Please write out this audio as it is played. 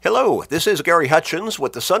Hello, this is Gary Hutchins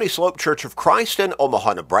with the Sunny Slope Church of Christ in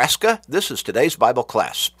Omaha, Nebraska. This is today's Bible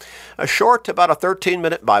class. A short, about a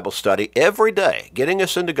 13-minute Bible study every day, getting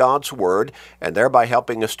us into God's Word and thereby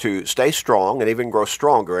helping us to stay strong and even grow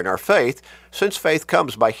stronger in our faith, since faith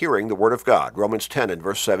comes by hearing the Word of God, Romans 10 and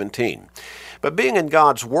verse 17. But being in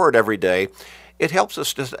God's Word every day, it helps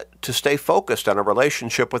us to stay focused on a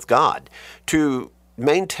relationship with God, to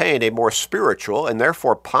maintain a more spiritual and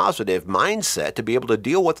therefore positive mindset to be able to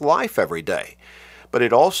deal with life every day. But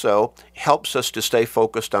it also helps us to stay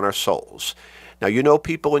focused on our souls. Now, you know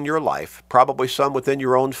people in your life, probably some within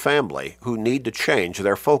your own family, who need to change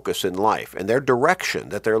their focus in life and their direction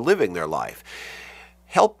that they're living their life.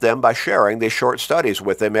 Help them by sharing these short studies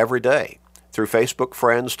with them every day through Facebook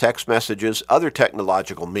friends, text messages, other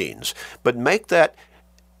technological means. But make that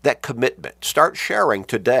commitment. Start sharing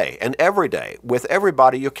today and every day with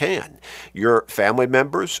everybody you can. Your family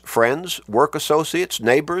members, friends, work associates,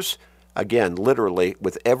 neighbors, again, literally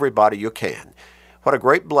with everybody you can. What a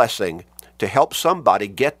great blessing to help somebody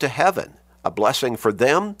get to heaven. A blessing for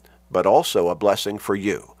them, but also a blessing for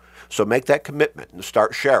you. So make that commitment and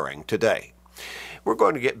start sharing today. We're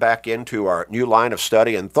going to get back into our new line of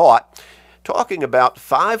study and thought, talking about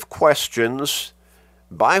 5 questions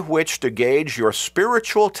by which to gauge your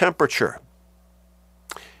spiritual temperature.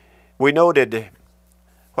 We noted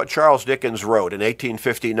what Charles Dickens wrote in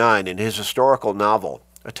 1859 in his historical novel,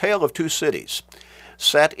 A Tale of Two Cities,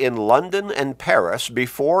 set in London and Paris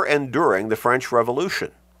before and during the French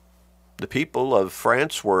Revolution. The people of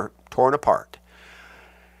France were torn apart.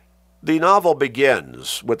 The novel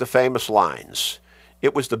begins with the famous lines,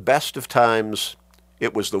 "It was the best of times,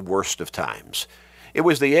 it was the worst of times. It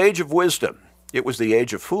was the age of wisdom. It was the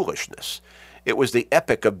age of foolishness. It was the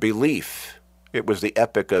epoch of belief. It was the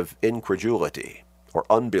epoch of incredulity or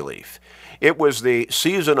unbelief. It was the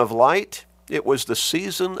season of light. It was the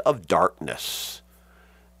season of darkness."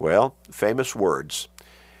 Well, famous words.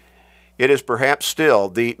 It is perhaps still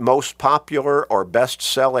the most popular or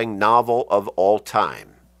best-selling novel of all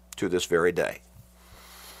time to this very day.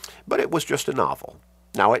 But it was just a novel.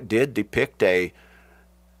 Now, it did depict a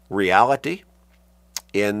reality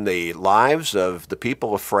in the lives of the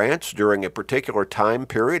people of France during a particular time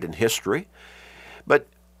period in history. But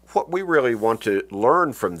what we really want to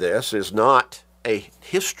learn from this is not a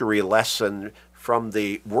history lesson from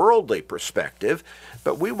the worldly perspective,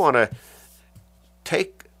 but we want to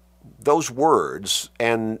take those words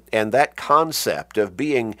and that concept of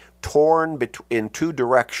being torn in two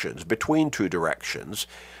directions, between two directions,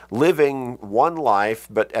 living one life,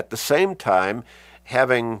 but at the same time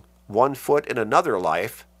having one foot in another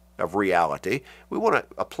life of reality. We want to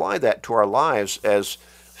apply that to our lives as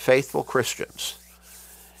faithful Christians.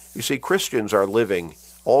 You see, Christians are living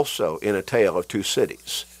also in a tale of two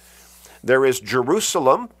cities. There is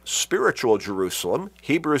Jerusalem, spiritual Jerusalem,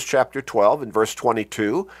 Hebrews chapter 12 and verse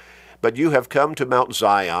 22, "But you have come to Mount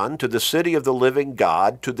Zion, to the city of the living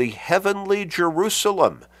God, to the heavenly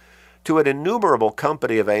Jerusalem, to an innumerable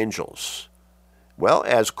company of angels." Well,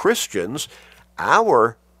 as Christians,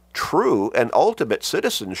 our true and ultimate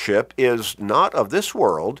citizenship is not of this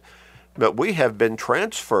world, but we have been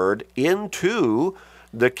transferred into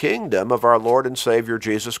the kingdom of our Lord and Savior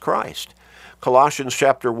Jesus Christ. Colossians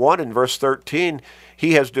chapter 1 and verse 13,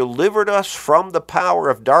 "He has delivered us from the power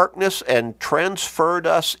of darkness and transferred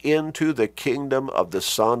us into the kingdom of the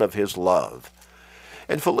Son of His love."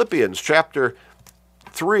 And Philippians chapter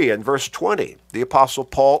 3 and verse 20, the Apostle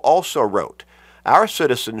Paul also wrote, "Our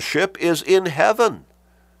citizenship is in heaven,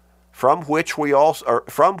 from which we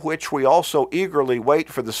also eagerly wait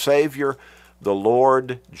for the Savior, the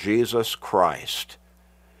Lord Jesus Christ."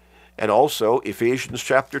 And also Ephesians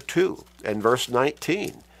chapter 2 and verse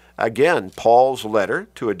 19. Again, Paul's letter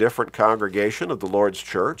to a different congregation of the Lord's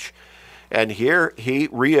church. And here he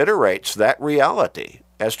reiterates that reality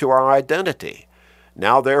as to our identity.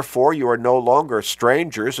 "Now therefore you are no longer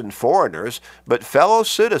strangers and foreigners, but fellow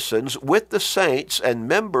citizens with the saints and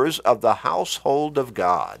members of the household of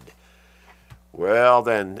God." Well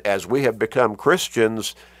then, as we have become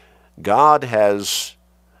Christians, God has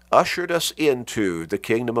ushered us into the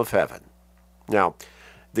kingdom of heaven. Now,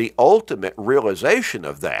 the ultimate realization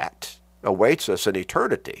of that awaits us in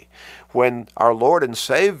eternity, when our Lord and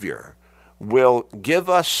Savior will give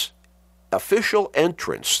us official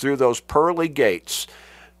entrance through those pearly gates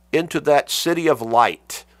into that city of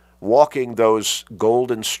light, walking those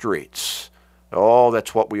golden streets. Oh,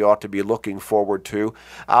 that's what we ought to be looking forward to.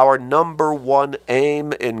 Our number one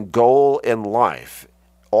aim and goal in life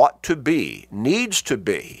ought to be, needs to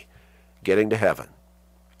be, getting to heaven.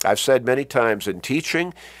 I've said many times in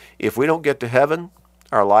teaching, if we don't get to heaven,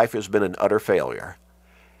 our life has been an utter failure.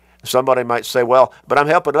 Somebody might say, well, but I'm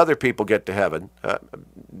helping other people get to heaven.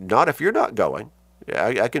 Not if you're not going.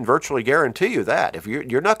 I can virtually guarantee you that. If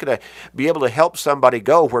you're not going to be able to help somebody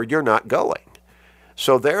go where you're not going.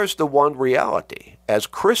 So there's the one reality. As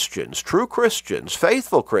Christians, true Christians,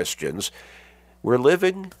 faithful Christians, we're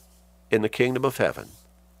living in the kingdom of heaven,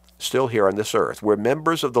 still here on this earth. We're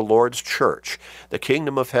members of the Lord's church, the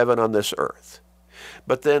kingdom of heaven on this earth.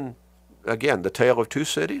 But then, again, the tale of two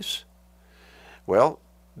cities? Well,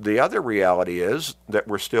 the other reality is that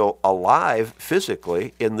we're still alive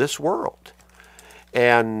physically in this world.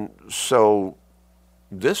 And so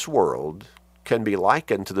this world can be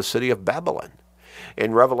likened to the city of Babylon.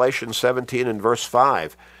 In Revelation 17 and verse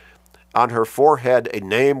 5, on her forehead a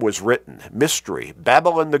name was written, Mystery,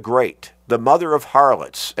 Babylon the Great, the mother of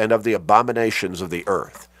harlots and of the abominations of the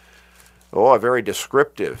earth. Oh, a very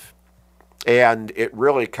descriptive. And it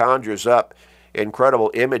really conjures up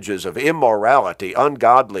incredible images of immorality,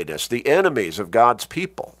 ungodliness, the enemies of God's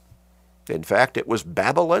people. In fact, it was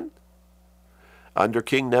Babylon under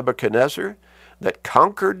King Nebuchadnezzar that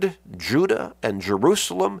conquered Judah and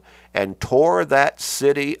Jerusalem and tore that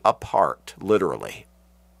city apart, literally.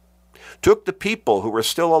 Took the people who were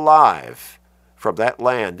still alive from that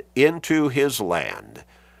land into his land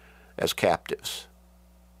as captives.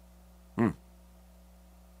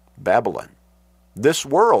 Babylon, this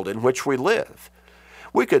world in which we live.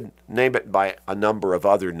 We could name it by a number of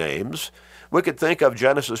other names. We could think of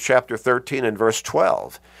Genesis chapter 13 and verse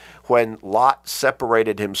 12, when Lot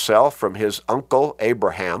separated himself from his uncle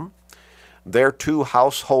Abraham, their two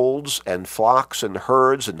households and flocks and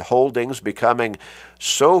herds and holdings becoming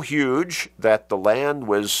so huge that the land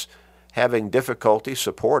was having difficulty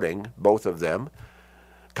supporting both of them.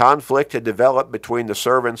 Conflict had developed between the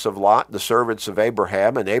servants of Lot, the servants of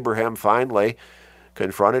Abraham, and Abraham finally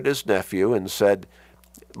confronted his nephew and said,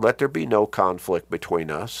 let there be no conflict between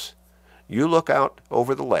us. You look out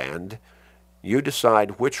over the land. You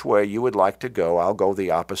decide which way you would like to go. I'll go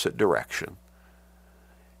the opposite direction.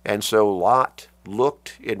 And so Lot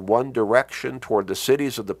looked in one direction toward the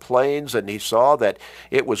cities of the plains, and he saw that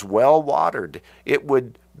it was well watered. It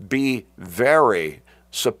would be very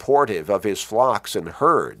supportive of his flocks and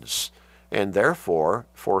herds, and therefore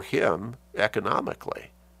for him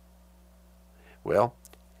economically. Well,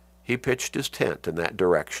 he pitched his tent in that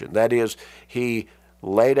direction. That is, he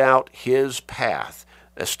laid out his path,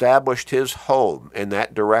 established his home in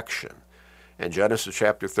that direction. And Genesis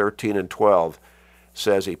chapter 13 and 12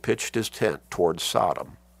 says he pitched his tent towards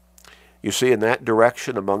Sodom. You see, in that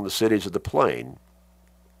direction among the cities of the plain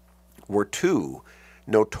were two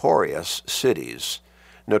notorious cities,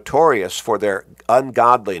 notorious for their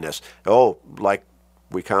ungodliness. Oh, like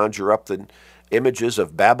we conjure up the images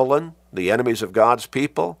of Babylon, the enemies of God's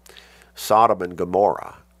people, Sodom and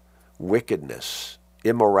Gomorrah, wickedness,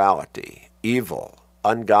 immorality, evil,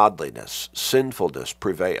 ungodliness, sinfulness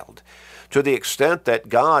prevailed, to the extent that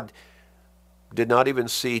God did not even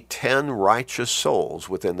see 10 righteous souls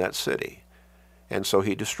within that city, and so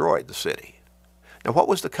he destroyed the city. Now, what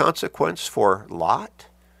was the consequence for Lot?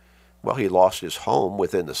 Well, he lost his home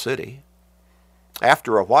within the city.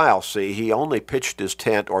 After a while, see, he only pitched his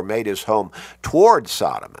tent or made his home toward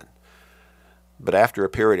Sodom. But after a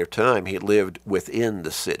period of time, he lived within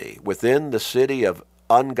the city of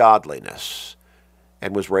ungodliness,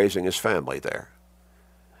 and was raising his family there.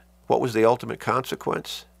 What was the ultimate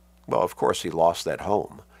consequence? Well, of course, he lost that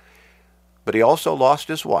home. But he also lost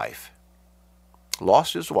his wife.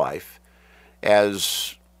 Lost his wife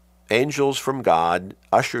as angels from God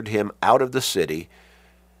ushered him out of the city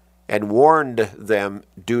and warned them,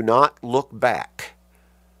 do not look back,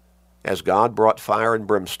 as God brought fire and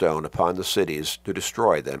brimstone upon the cities to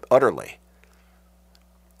destroy them utterly.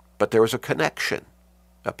 But there was a connection,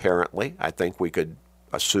 apparently, I think we could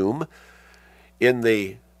assume, in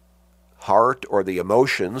the heart or the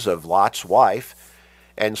emotions of Lot's wife,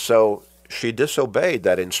 and so she disobeyed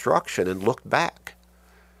that instruction and looked back.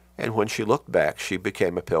 And when she looked back, she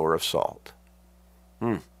became a pillar of salt.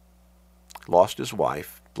 Lost his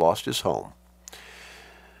wife, lost his home.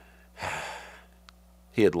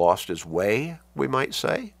 He had lost his way, we might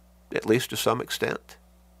say, at least to some extent.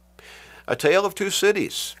 A tale of two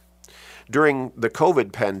cities. During the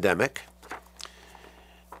COVID pandemic,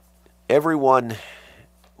 everyone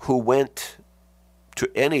who went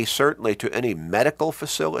to certainly to any medical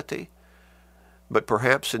facility, but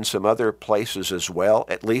perhaps in some other places as well,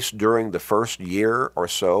 at least during the first year or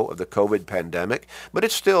so of the COVID pandemic. But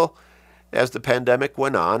it's still, as the pandemic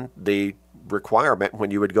went on, the requirement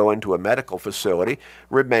when you would go into a medical facility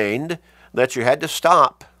remained that you had to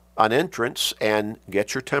stop on entrance and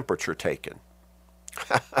get your temperature taken.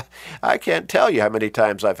 I can't tell you how many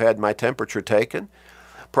times I've had my temperature taken.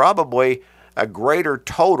 Probably a greater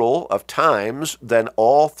total of times than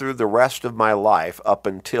all through the rest of my life up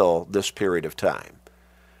until this period of time.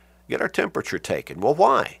 Get our temperature taken. Well,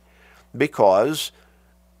 why? Because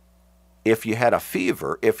if you had a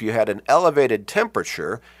fever, if you had an elevated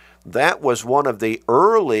temperature, that was one of the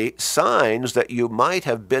early signs that you might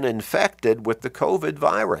have been infected with the COVID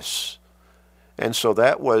virus. And so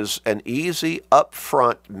that was an easy,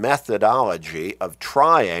 upfront methodology of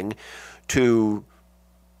trying to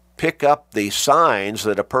pick up the signs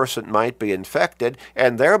that a person might be infected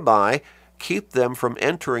and thereby keep them from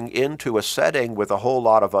entering into a setting with a whole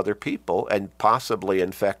lot of other people and possibly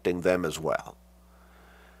infecting them as well.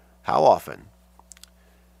 How often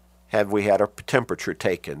have we had our temperature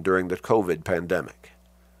taken during the COVID pandemic?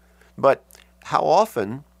 But how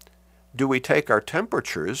often do we take our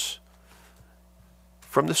temperatures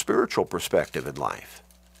from the spiritual perspective in life?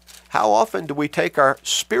 How often do we take our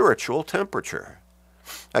spiritual temperature?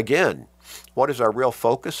 Again, what is our real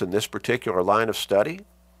focus in this particular line of study?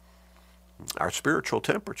 Our spiritual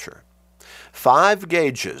temperature. 5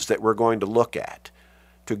 gauges that we're going to look at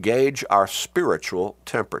to gauge our spiritual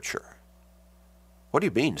temperature. What do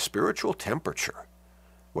you mean, spiritual temperature?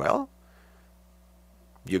 Well,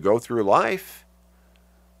 you go through life.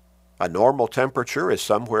 A normal temperature is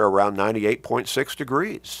somewhere around 98.6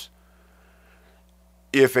 degrees.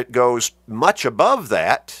 If it goes much above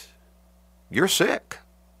that, you're sick.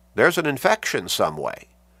 There's an infection some way.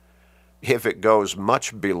 If it goes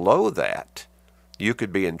much below that, you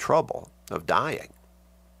could be in trouble of dying.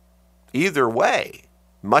 Either way,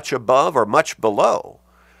 much above or much below,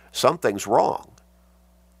 something's wrong,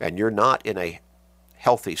 and you're not in a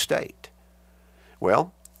healthy state.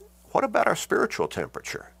 Well, what about our spiritual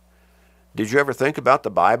temperature? Did you ever think about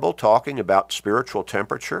the Bible talking about spiritual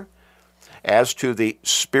temperature as to the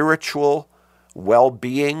spiritual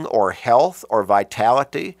well-being or health or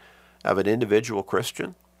vitality of an individual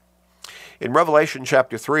Christian? In Revelation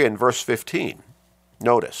chapter 3 and verse 15,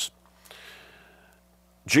 notice,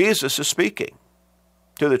 Jesus is speaking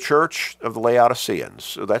to the church of the Laodiceans.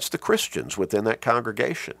 So that's the Christians within that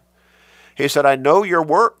congregation. He said, I know your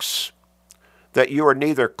works, that you are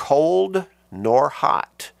neither cold nor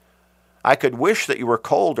hot. I could wish that you were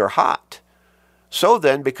cold or hot. So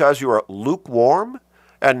then, because you are lukewarm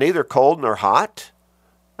and neither cold nor hot,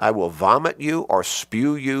 I will vomit you or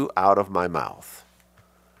spew you out of my mouth.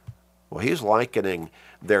 Well, he's likening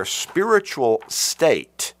their spiritual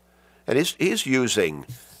state, and he's using,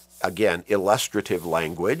 again, illustrative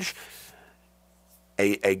language,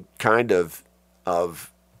 a kind of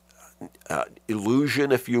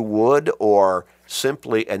illusion, if you would, or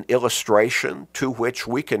simply an illustration to which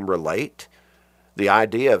we can relate. The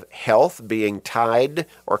idea of health being tied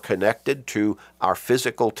or connected to our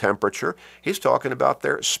physical temperature. He's talking about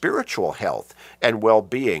their spiritual health and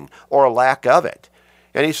well-being or lack of it.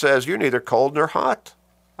 And he says, you're neither cold nor hot.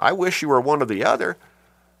 I wish you were one or the other,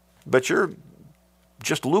 but you're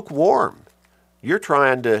just lukewarm. You're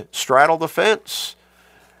trying to straddle the fence.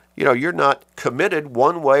 You know, you're not committed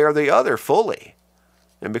one way or the other fully.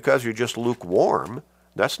 And because you're just lukewarm,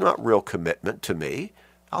 that's not real commitment to me.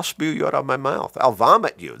 I'll spew you out of my mouth. I'll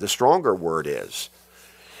vomit you, the stronger word is.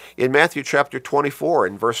 In Matthew chapter 24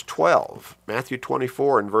 and verse 12, Matthew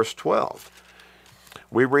 24 and verse 12,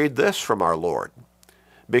 we read this from our Lord.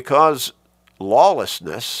 Because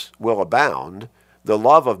lawlessness will abound, the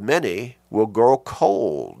love of many will grow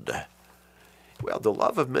cold. Well, the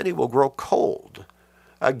love of many will grow cold.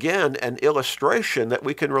 Again, an illustration that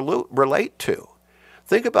we can relate to.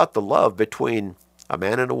 Think about the love between a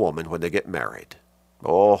man and a woman when they get married.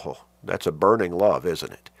 Oh, that's a burning love,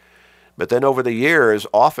 isn't it? But then over the years,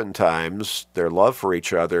 oftentimes, their love for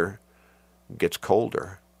each other gets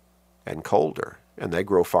colder and colder, and they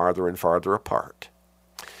grow farther and farther apart.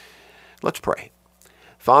 Let's pray.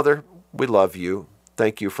 Father, we love you.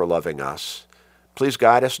 Thank you for loving us. Please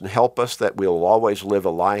guide us and help us that we'll always live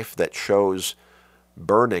a life that shows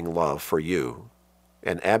burning love for you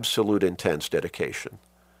and absolute intense dedication.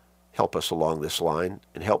 Help us along this line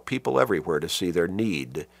and help people everywhere to see their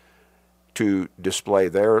need to display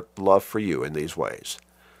their love for you in these ways.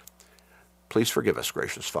 Please forgive us,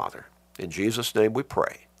 gracious Father. In Jesus' name we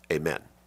pray. Amen.